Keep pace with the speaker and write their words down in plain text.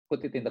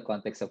put it in the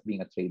context of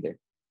being a trader.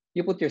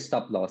 You put your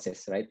stop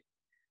losses, right?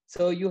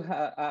 So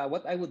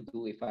what I would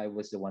do if I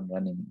was the one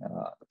running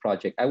the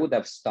project, I would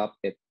have stopped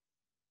it,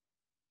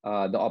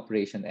 the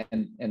operation,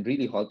 and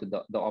really halted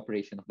the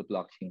operation of the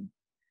blockchain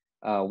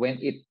when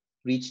it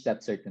reached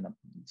that certain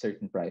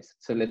price.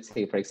 So let's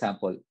say, for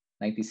example,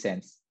 90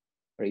 cents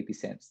or 80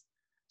 cents.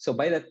 So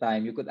by that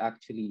time, you could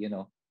actually,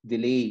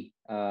 delay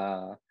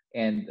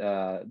and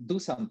do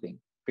something,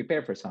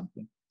 prepare for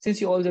something.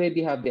 Since you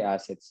already have the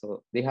assets,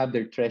 so they have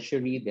their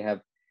treasury, they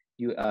have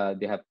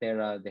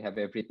Terra, they have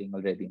everything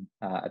already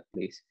at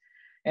place,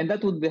 and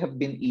that would have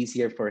been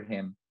easier for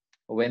him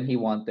when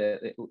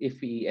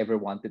if he ever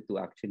wanted to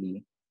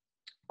actually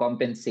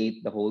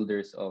compensate the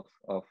holders of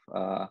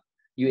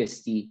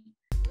UST.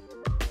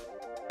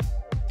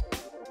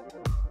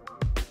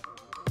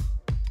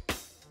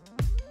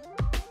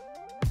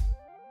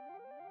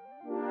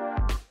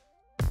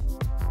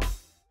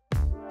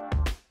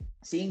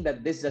 Seeing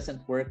that this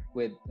doesn't work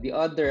with the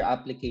other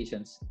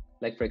applications,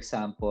 like for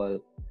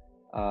example,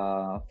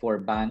 for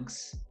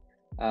banks,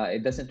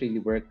 it doesn't really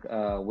work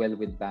well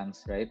with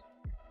banks, right?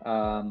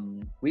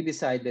 We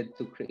decided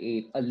to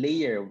create a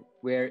layer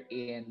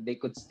wherein they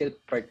could still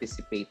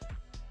participate,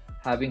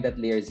 having that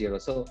layer 0.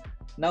 So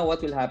now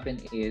what will happen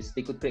is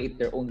they could create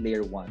their own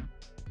layer 1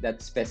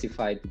 that's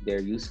specified to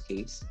their use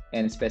case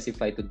and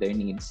specified to their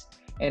needs.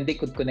 And they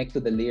could connect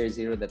to the layer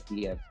 0 that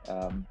we have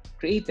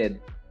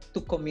created to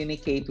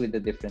communicate with the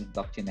different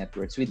blockchain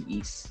networks with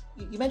ease.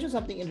 You mentioned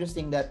something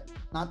interesting, that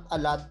not a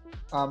lot,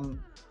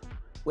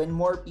 when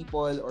more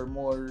people or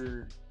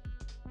more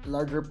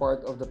larger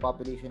part of the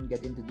population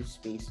get into this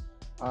space,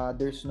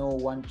 there's no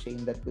one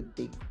chain that could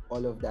take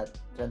all of that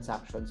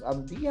transactions.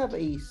 Do you have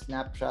a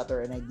snapshot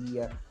or an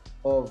idea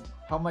of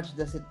how much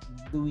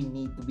do we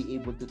need to be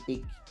able to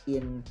take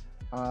in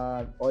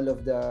all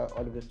of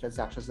the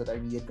transactions that are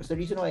needed? Because the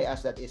reason why I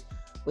ask that is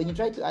when you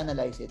try to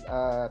analyze it,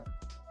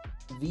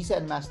 Visa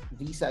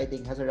I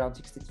think has around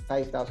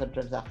 65,000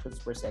 transactions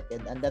per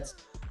second, and that's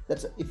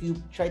if you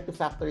try to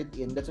factor it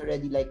in, that's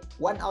already like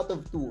 1 out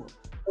of 2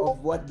 of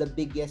what the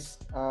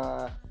biggest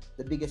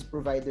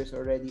providers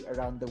already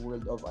around the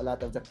world of a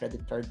lot of the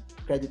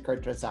credit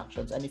card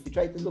transactions. And if you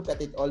try to look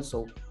at it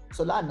also,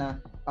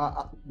 Solana,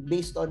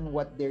 based on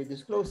what they're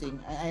disclosing,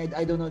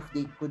 I don't know if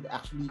they could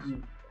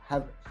actually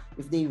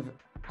if they've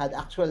had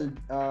actual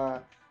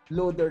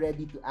load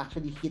already to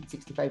actually hit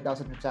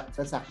 65,000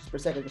 transactions per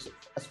second.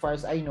 As far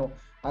as I know,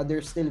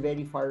 they're still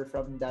very far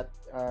from that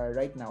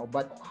right now.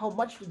 But how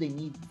much do they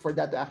need for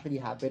that to actually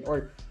happen?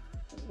 Or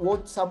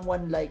won't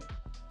someone like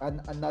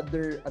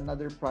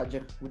another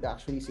project would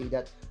actually say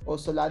that, oh,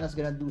 Solana's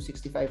gonna do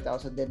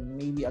 65,000, then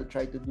maybe I'll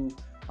try to do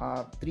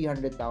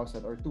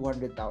 300,000 or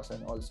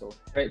 200,000 also?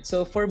 Right.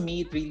 So for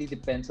me, it really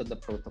depends on the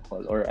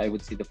protocol, or I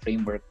would say the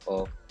framework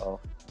of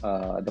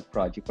the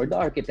project or the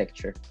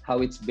architecture, how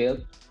it's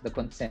built, the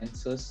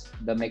consensus,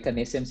 the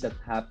mechanisms that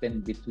happen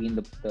between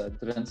the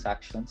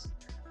transactions.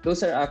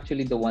 Those are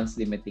actually the ones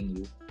limiting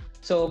you.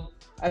 So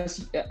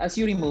as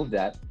you remove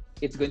that,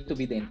 it's going to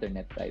be the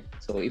internet, right?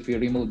 So if you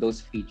remove those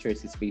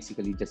features, it's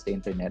basically just the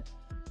internet.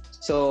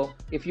 So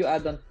if you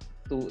add on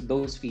to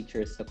those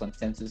features, the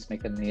consensus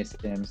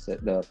mechanisms, the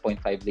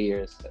 0.5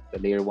 layers, the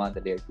layer 1,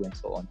 the layer 2, and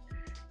so on,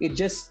 it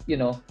just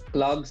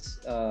clogs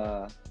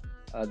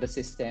the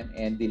system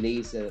and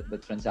delays the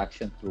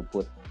transaction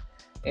throughput.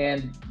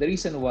 And the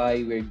reason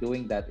why we're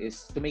doing that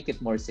is to make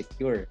it more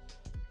secure.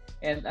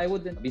 And I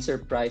wouldn't be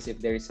surprised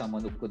if there is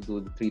someone who could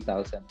do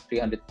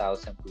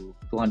 300,000 to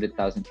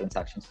 200,000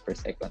 transactions per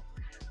second.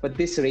 But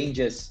this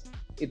ranges.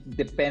 It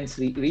depends.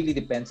 Really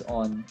depends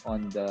on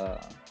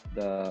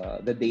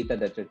the data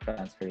that you're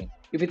transferring.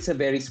 If it's a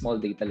very small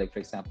data, like for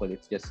example,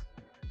 it's just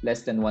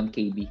less than 1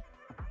 KB,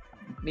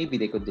 maybe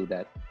they could do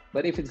that.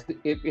 But if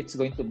it's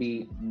going to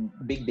be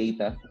big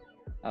data,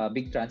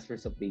 big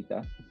transfers of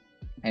data,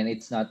 and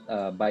it's not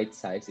bite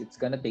size, it's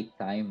gonna take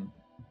time.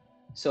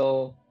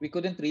 So we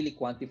couldn't really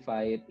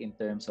quantify it in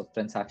terms of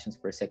transactions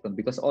per second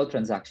because all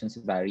transactions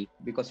vary,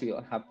 because we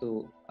have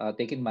to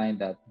take in mind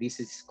that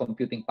this is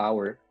computing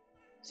power.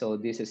 So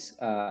this is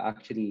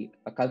actually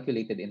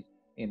calculated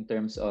in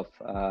terms of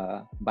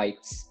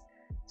bytes.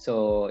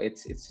 So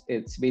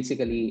it's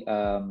basically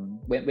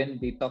when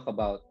they talk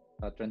about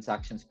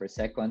transactions per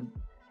second,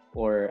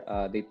 or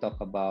they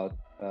talk about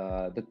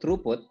the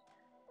throughput,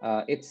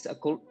 it's a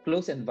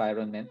closed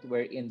environment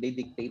wherein they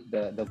dictate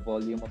the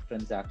volume of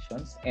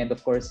transactions and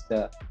of course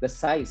the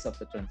size of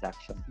the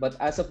transaction. But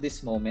as of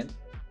this moment,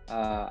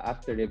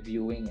 after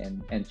reviewing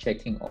and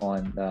checking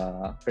on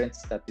the current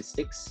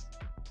statistics,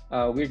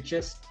 we're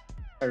just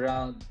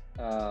around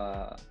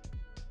less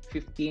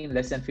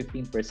than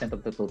 15%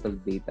 of the total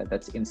data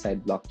that's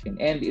inside blockchain,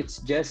 and it's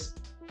just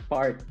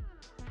partly.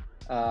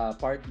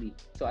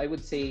 So I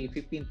would say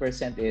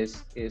 15%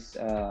 is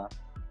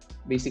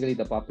basically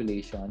the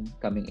population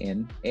coming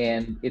in,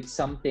 and it's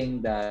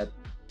something that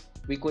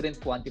we couldn't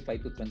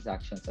quantify to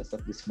transactions as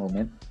of this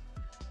moment.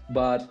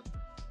 But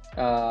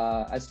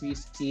as we've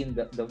seen,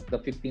 the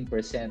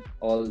 15%,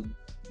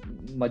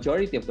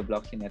 majority of the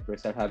blockchain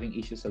networks are having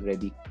issues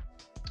already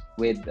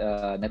with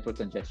network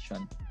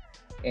congestion.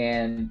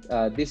 And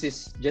this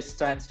is just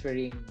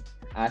transferring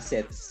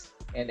assets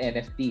and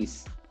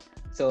NFTs.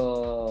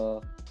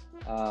 So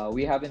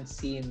we haven't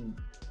seen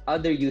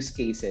other use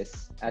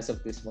cases as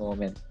of this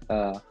moment.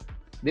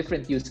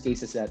 Different use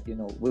cases that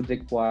would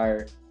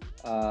require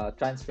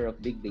transfer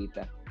of big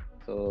data.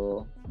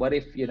 So what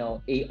if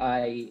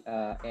AI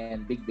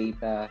and big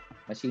data,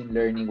 machine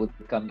learning would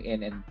come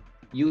in and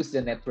use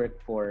the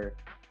network for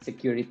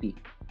security?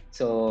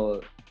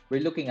 So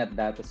we're looking at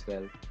that as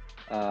well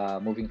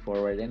moving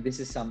forward, and this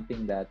is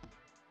something that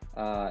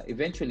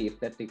eventually, if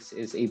Tetrix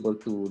is able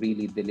to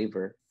really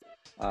deliver,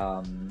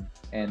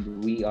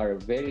 and we are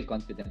very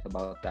confident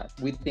about that,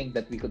 we think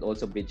that we could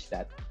also bridge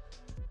that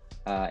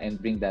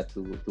and bring that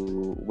to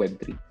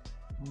Web3.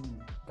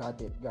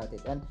 Got it.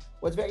 And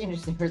what's very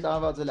interesting, we're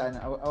talking about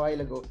Solana a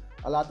while ago.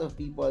 A lot of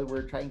people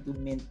were trying to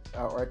mint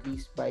or at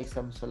least buy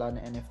some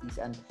Solana NFTs,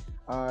 and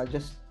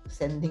just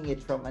sending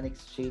it from an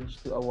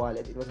exchange to a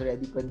wallet, it was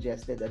already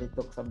congested and it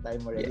took some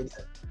time already.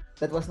 Yes.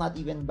 That was not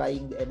even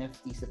buying the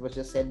NFTs. It was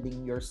just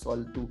sending your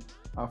Sol to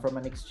from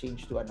an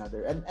exchange to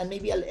another. And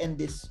maybe I'll end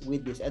this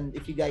with this. And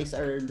if you guys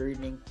are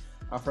learning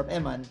from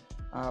Emman,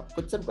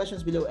 put some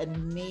questions below, and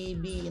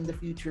maybe in the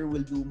future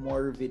we'll do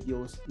more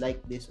videos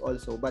like this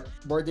also. But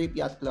Bored Ape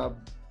Yacht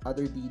Club,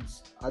 Other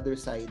Deeds, Other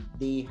Side,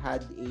 they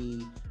had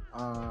a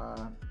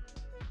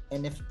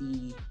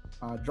NFT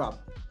drop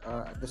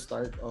at the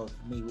start of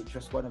May, which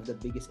was one of the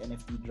biggest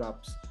NFT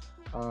drops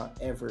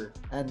ever.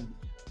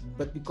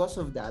 But because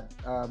of that,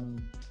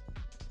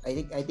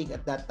 I think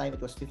at that time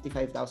it was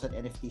 55,000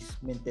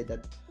 NFTs minted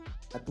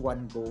at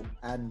one go,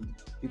 and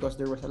because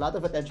there was a lot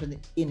of attention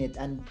in it.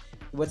 And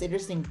what's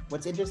interesting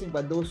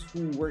about those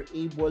who were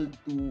able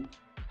to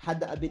had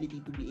the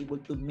ability to be able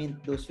to mint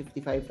those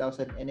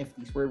 55,000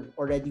 NFTs were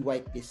already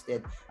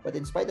whitelisted. But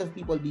in spite of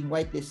people being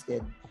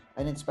whitelisted,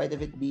 and in spite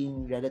of it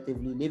being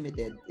relatively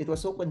limited, it was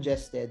so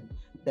congested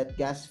that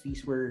gas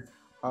fees were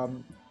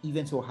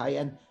even so high.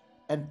 And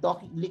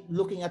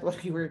looking at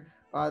what we were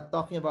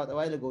talking about a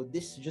while ago,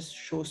 this just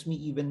shows me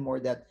even more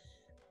that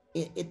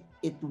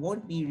it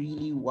won't be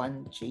really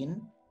one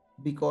chain,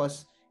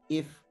 because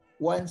if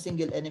one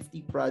single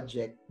NFT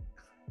project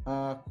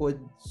could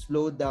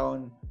slow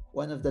down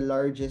one of the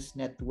largest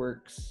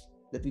networks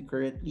that we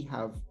currently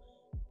have,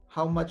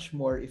 how much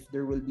more if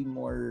there will be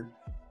more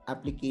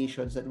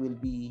applications that will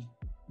be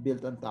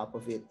built on top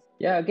of it?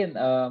 Yeah, again,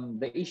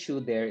 the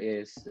issue there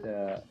is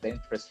the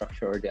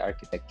infrastructure or the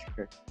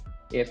architecture.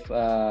 If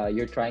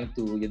you're trying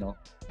to,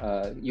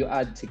 you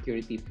add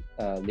security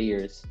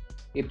layers,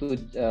 it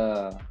would,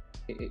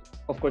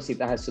 of course, it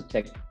has to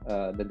check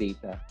the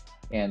data,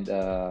 and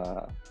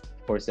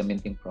of course, the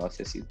minting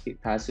process. It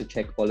has to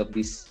check all of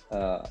this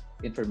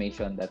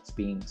information that's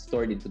being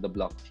stored into the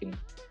blockchain.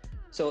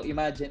 So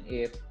imagine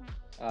if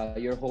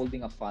you're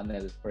holding a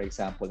funnel, for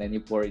example, and you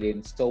pour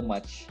in so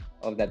much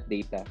of that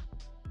data,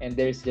 and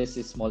there's just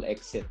a small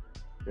exit,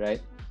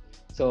 right?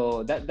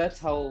 So that's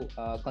how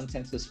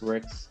consensus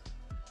works.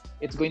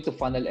 It's going to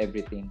funnel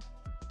everything,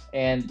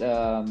 and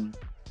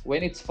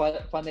when it's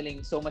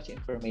funneling so much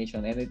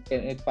information and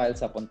it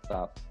piles up on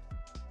top,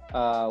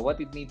 what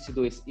it needs to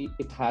do is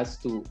it has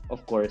to,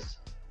 of course,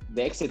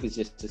 the exit is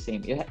just the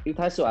same. It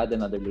has to add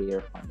another layer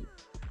of funnel,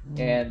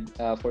 and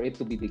for it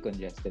to be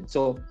decongested.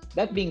 So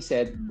that being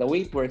said, the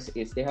way it works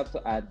is they have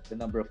to add the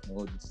number of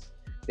nodes,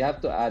 they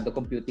have to add the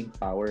computing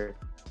power,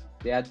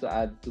 they have to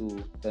add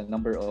to the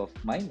number of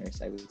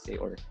miners, I would say,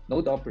 or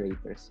node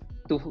operators,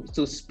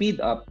 to speed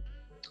up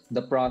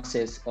the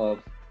process of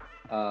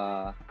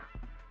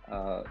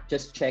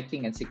just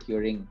checking and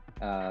securing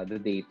the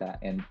data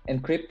and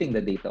encrypting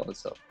the data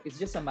also. It's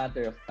just a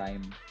matter of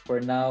time. For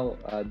now,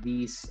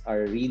 these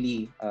are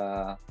really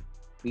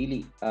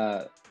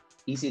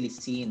easily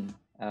seen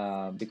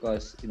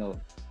because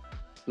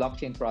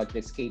blockchain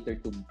projects cater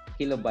to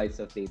kilobytes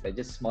of data,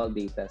 just small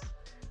data.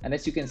 And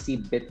as you can see,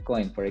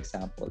 Bitcoin, for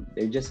example,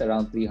 they're just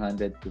around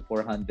 300 to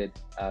 400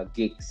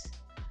 gigs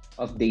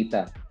of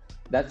data.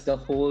 That's the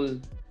whole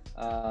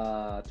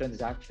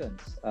transactions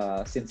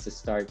since the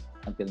start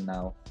until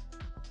now.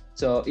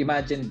 So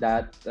imagine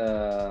that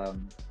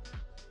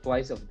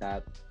twice of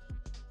that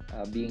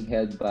being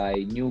held by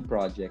new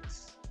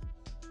projects.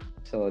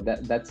 So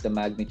that's the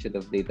magnitude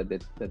of data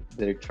that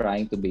they're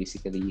trying to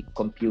basically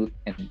compute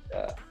and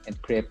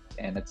encrypt,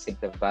 and at the same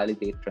time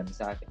validate,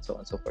 transact, and so on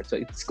and so forth. So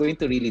it's going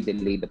to really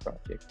delay the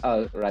project,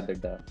 rather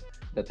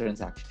the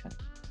transaction.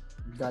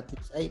 Got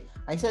it.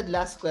 I said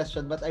last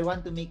question, but I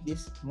want to make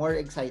this more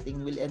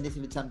exciting. We'll end this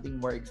with something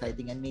more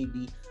exciting and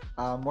maybe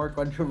more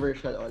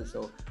controversial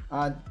also.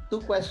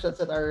 Two questions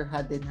that are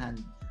hand in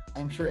hand.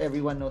 I'm sure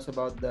everyone knows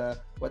about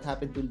what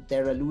happened to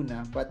Terra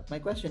Luna, but my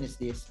question is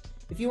this: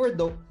 if you were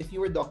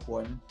Doc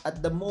One,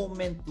 at the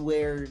moment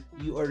where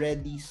you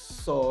already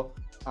saw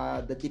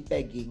the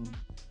depegging,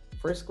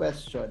 first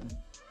question,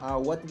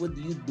 what would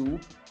you do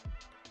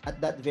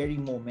at that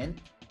very moment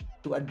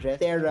to address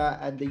Terra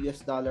and the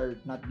US dollar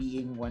not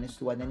being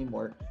 1:1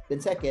 anymore?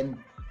 Then second,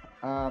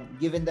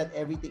 given that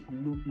everything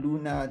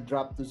Luna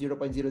dropped to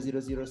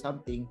 0.000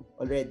 something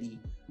already,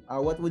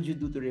 What would you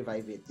do to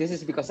revive it? This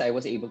is because I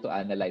was able to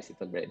analyze it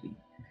already.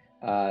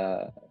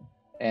 Uh,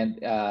 and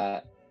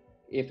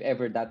if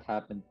ever that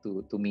happened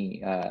to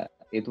me,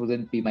 it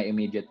wouldn't be my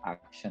immediate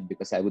action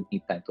because I would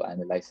need time to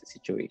analyze the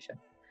situation.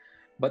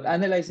 But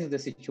analyzing the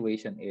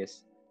situation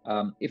is,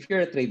 if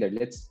you're a trader,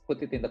 let's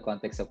put it in the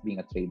context of being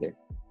a trader.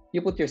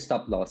 You put your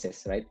stop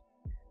losses, right?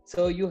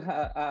 So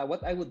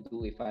what I would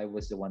do if I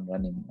was the one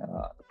running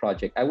the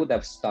project, I would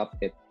have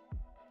stopped it,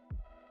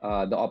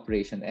 the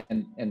operation,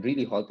 and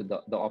really halted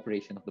the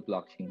operation of the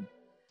blockchain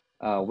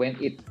when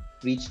it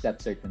reached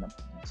that certain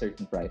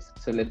price.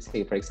 So let's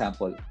say, for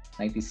example,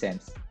 90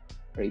 cents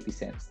or 80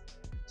 cents.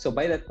 So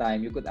by that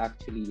time, you could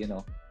actually,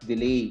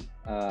 delay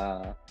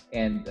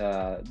and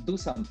do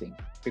something,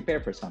 prepare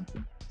for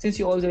something. Since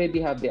you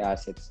already have the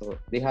assets, so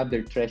they have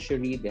their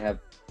treasury, they have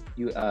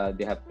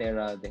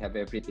Terra, they have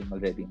everything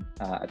already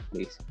at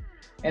place,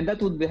 and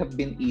that would have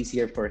been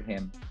easier for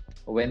him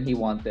when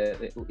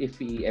if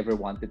he ever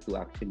wanted to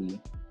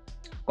actually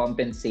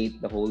compensate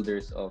the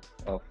holders of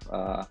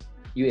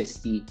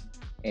UST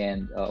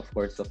and of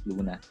course of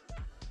Luna.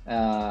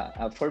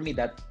 For me,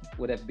 that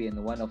would have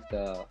been one of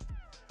the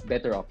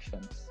better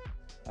options,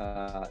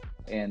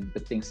 and the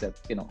things that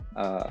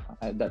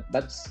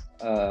that's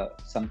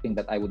something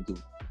that I would do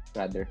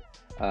rather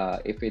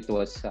if it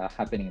was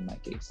happening in my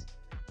case.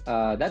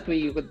 That way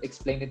you could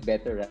explain it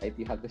better, right?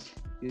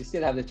 You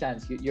still have the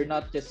chance. You're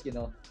not just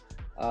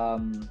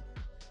um,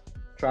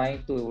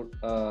 trying to.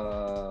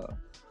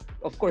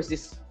 Of course,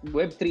 this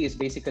Web3 is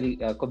basically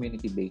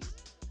community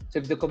based. So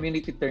if the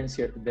community turns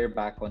their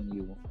back on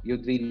you,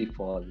 you'd really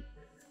fall.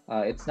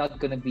 It's not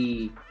gonna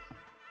be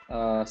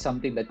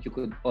something that you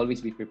could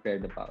always be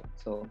prepared about.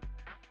 So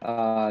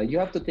you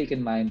have to take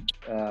in mind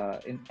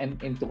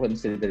and into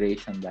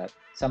consideration that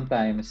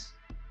sometimes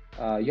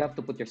you have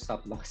to put your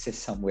stop losses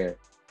somewhere.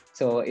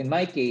 So in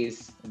my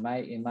case, in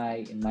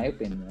my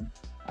opinion,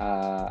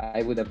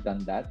 I would have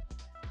done that.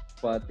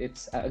 But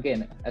it's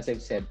again, as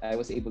I've said, I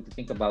was able to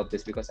think about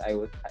this because I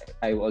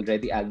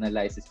already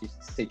analyzed the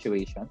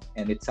situation,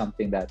 and it's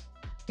something that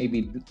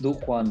maybe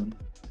Dukwon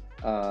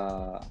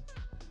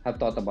have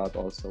thought about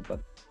also.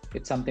 But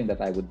it's something that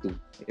I would do,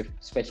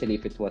 especially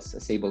if it was a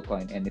stable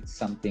coin and it's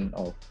something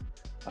of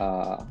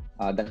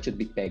that should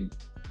be pegged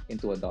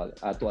into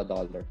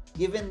 $1.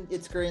 Given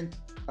its current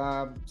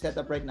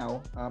setup right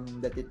now,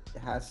 that it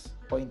has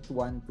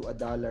 0.1 to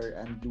 $1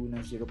 and Luna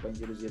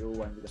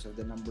 0.001 because of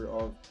the number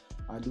of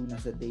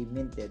Lunas that they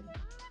minted,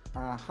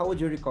 how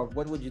would you recover?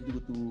 What would you do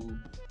to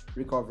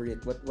recover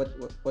it?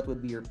 What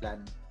would be your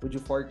plan? Would you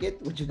fork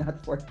it? Would you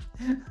not fork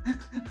it?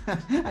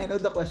 I know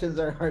the questions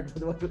are hard,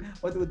 but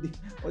what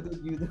would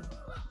you do?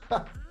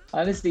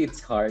 Honestly,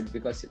 it's hard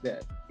because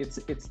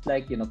it's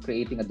like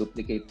creating a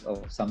duplicate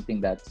of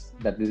something that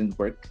didn't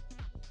work.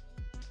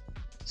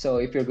 So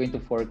if you're going to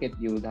fork it,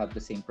 you would have the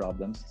same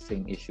problems,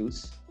 same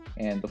issues,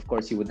 and of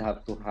course you would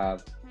have to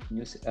have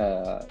news.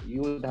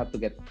 You would have to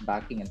get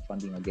backing and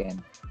funding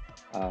again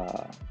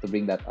to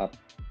bring that up.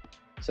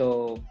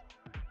 So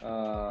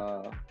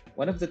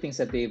one of the things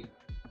that they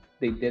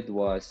did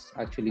was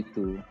actually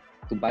to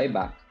buy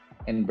back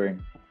and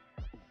burn.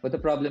 But the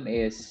problem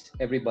is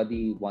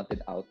everybody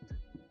wanted out.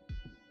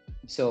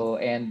 So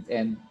and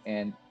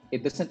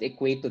it doesn't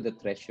equate to the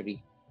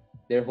treasury.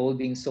 They're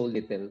holding so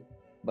little,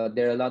 but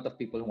there are a lot of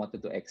people who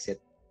wanted to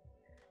exit.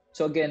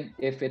 So again,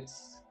 if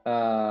it's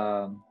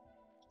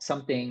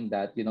something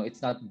that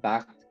it's not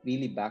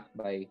really backed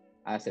by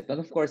asset, and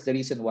of course the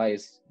reason why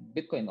is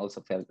Bitcoin also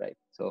fell, right?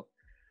 So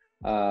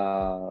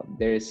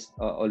there's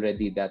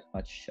already that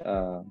much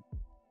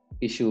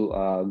issue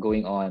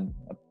going on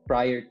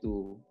prior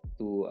to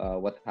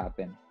what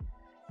happened,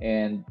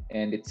 and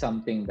it's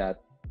something that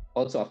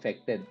also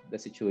affected the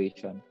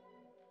situation.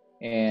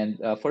 And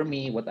for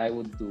me, what I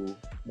would do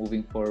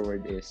moving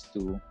forward is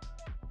to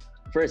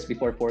first,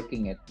 before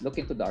forking it, look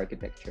into the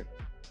architecture,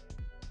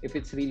 if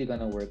it's really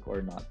gonna work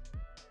or not,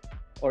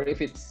 or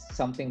if it's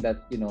something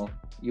that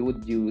you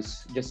would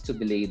use just to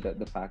delay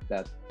the fact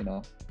that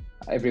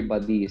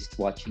everybody is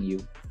watching you,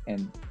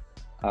 and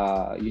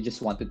you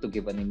just wanted to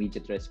give an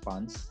immediate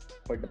response.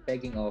 For the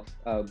pegging of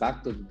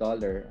back to the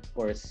dollar, of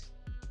course,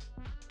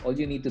 all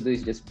you need to do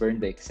is just burn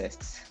the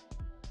excess.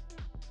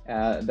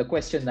 The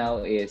question now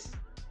is,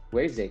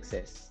 where's the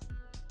excess?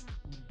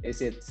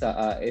 Is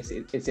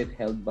it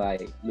held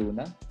by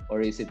Luna,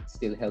 or is it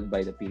still held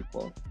by the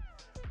people?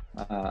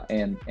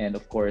 And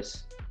of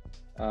course,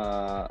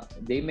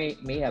 they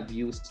may have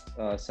used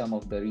some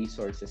of the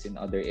resources in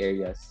other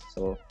areas.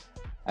 So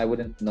I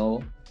wouldn't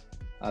know.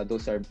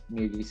 Those are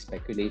merely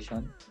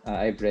speculation.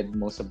 I've read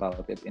most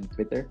about it in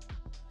Twitter.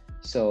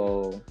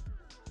 So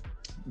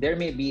there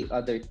may be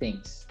other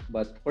things,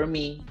 but for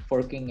me,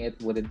 forking it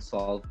wouldn't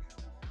solve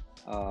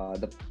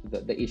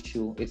the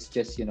issue. It's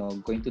just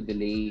going to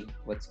delay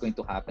what's going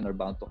to happen or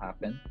bound to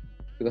happen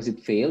because it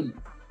failed.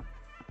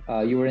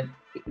 You weren't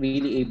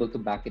really able to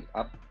back it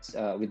up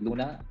with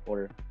Luna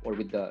or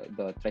with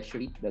the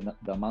treasury,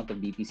 the amount of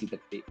BTC that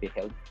they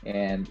held.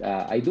 And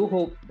I do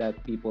hope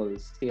that people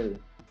still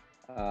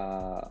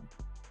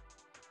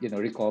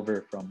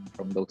recover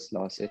from those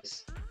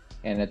losses,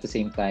 and at the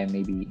same time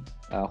maybe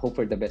hope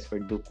for the best for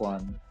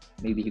Dukwon.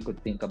 Maybe he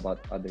could think about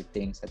other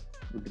things that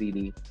would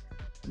really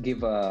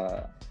give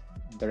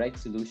the right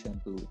solution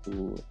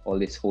to all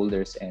his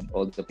holders and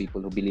all the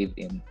people who believe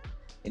in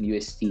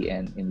UST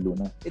and in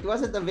Luna. It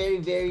wasn't a very,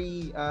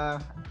 very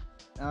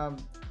um,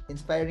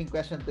 inspiring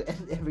question to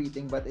end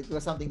everything, but it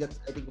was something that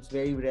I think was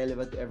very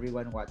relevant to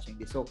everyone watching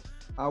this. So,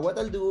 what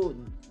I'll do,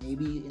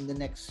 maybe in the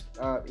next,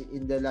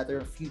 in the latter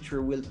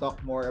future, we'll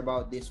talk more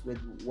about this with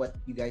what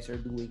you guys are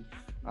doing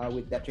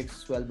with Tetrix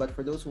as well. But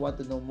for those who want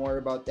to know more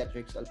about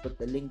Tetrix, I'll put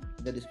the link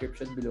in the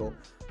description below.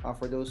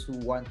 For those who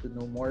want to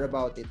know more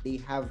about it, they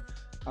have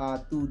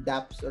two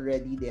dApps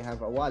already. They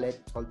have a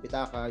wallet called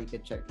Pitaka. You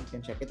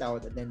can check it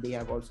out. And then they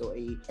have also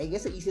I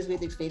guess the easiest way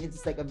to explain it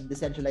is like a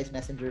decentralized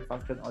messenger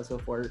function also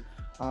for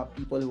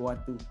people who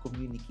want to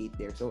communicate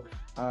there. So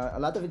a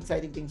lot of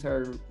exciting things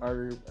are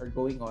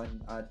going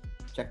on.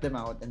 Check them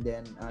out. And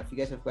then if you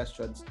guys have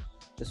questions,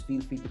 just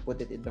feel free to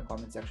put it in the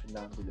comment section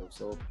down below.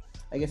 So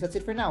I guess that's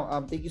it for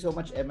now. Thank you so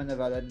much, Emman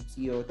Navalan,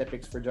 CEO of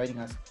Tetrix, for joining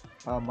us.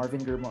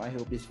 Marvingermo, I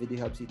hope this video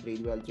helps you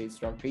trade well, trade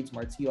strong, trade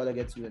smart. See you all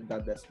again soon, and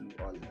God bless you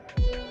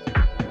all.